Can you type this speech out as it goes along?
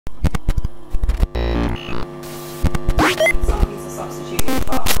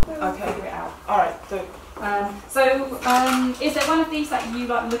Is there one of these that you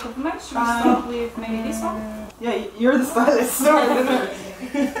like the look of the most? Should we start with maybe this one? Yeah, you're the stylist, so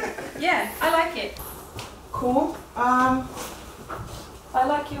yeah, I like it. Cool. I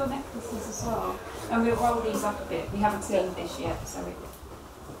like your necklaces as well. And we'll roll these up a bit. We haven't seen this yet, so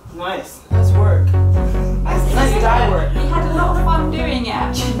nice. Nice work. Nice dye work. We had a lot of fun doing it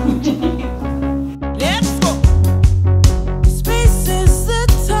actually. Let's go. Space is the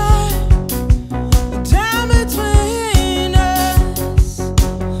time between us.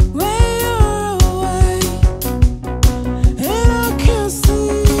 When you're away and I can't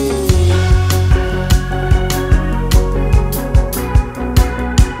see.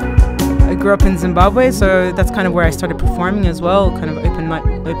 I grew up in Zimbabwe, so that's kind of where I started performing as well. Kind of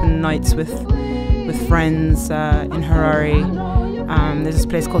open nights with friends in Harare. There's this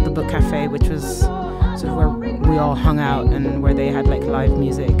place called the Book Cafe, which was sort of where we all hung out and where they had like live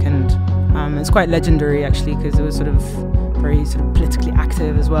music, and it's quite legendary actually because it was sort of very sort of politically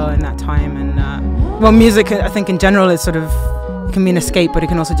active as well in that time. And well, music I think in general is sort of, it can be an escape, but it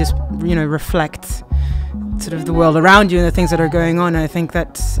can also just, you know, reflect sort of the world around you and the things that are going on. And I think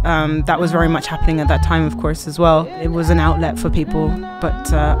that that was very much happening at that time, of course, as well. It was an outlet for people,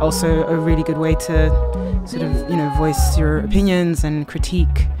 but also a really good way to sort of, you know, voice your opinions and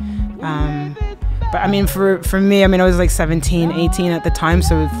critique. But I mean, for me, I mean, I was like 17, 18 at the time,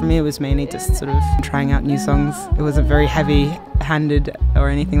 so for me it was mainly just sort of trying out new songs. It wasn't very heavy-handed or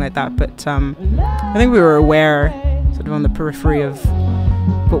anything like that, but I think we were aware, sort of on the periphery of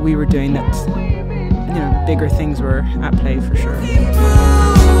what we were doing, that, you know, bigger things were at play for sure.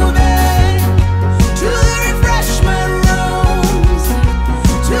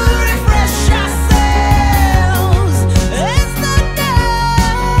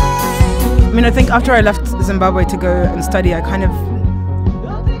 I mean, I think after I left Zimbabwe to go and study, I kind of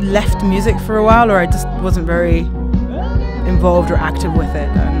left music for a while, or I just wasn't very involved or active with it.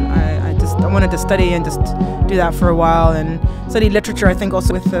 And I wanted to study and just do that for a while, and study literature, I think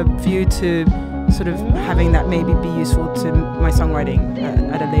also with a view to sort of having that maybe be useful to my songwriting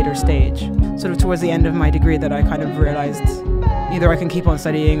at a later stage. Sort of towards the end of my degree that I kind of realized either I can keep on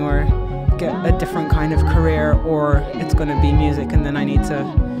studying or get a different kind of career, or it's going to be music, and then I need to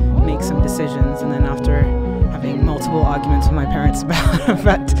make some decisions. And then after having multiple arguments with my parents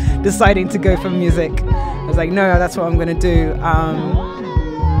about deciding to go for music, I was like, no, that's what I'm going to do.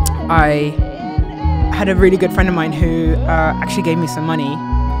 I had a really good friend of mine who actually gave me some money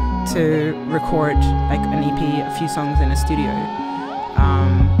to record like an EP, a few songs in a studio,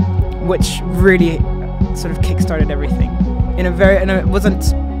 which really sort of kick-started everything. And it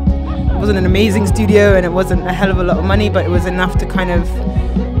wasn't an amazing studio, and it wasn't a hell of a lot of money, but it was enough to kind of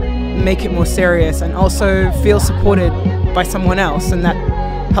make it more serious and also feel supported by someone else, and that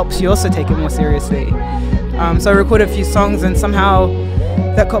helps you also take it more seriously. So I recorded a few songs, and somehow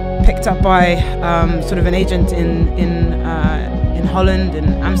that got picked up by sort of an agent in Holland, in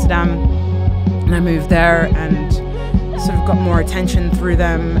Amsterdam, and I moved there and sort of got more attention through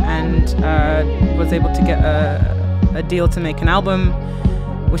them, and was able to get a deal to make an album,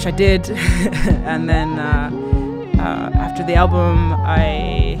 which I did. And then after the album,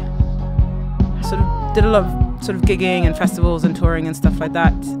 I sort of did a lot of sort of gigging and festivals and touring and stuff like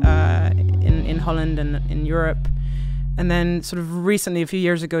that in Holland and in Europe. And then sort of recently, a few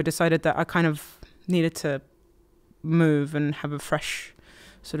years ago, decided that I kind of needed to move and have a fresh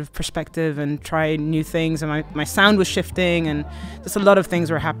sort of perspective and try new things. And my sound was shifting, and just a lot of things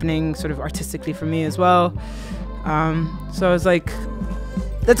were happening sort of artistically for me as well. So I was like,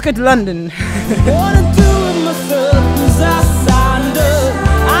 let's go to London.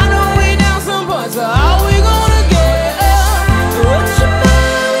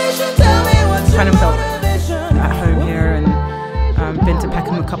 Kind of felt at home here, and been to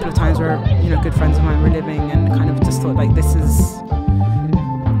Peckham a couple of times where, you know, good friends of mine were living, and kind of just thought like, this is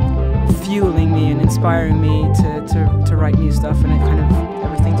fueling me and inspiring me to write new stuff, and it kind of,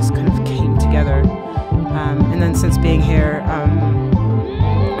 everything just kind of came together. And then since being here, I'm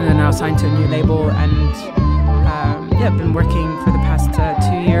now signed to a new label, and yeah, I've been working for the past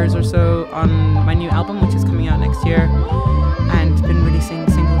 2 years or so on my new album, which is coming out next year, and been releasing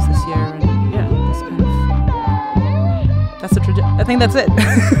singles this year, and yeah, that's kind of, I think that's it.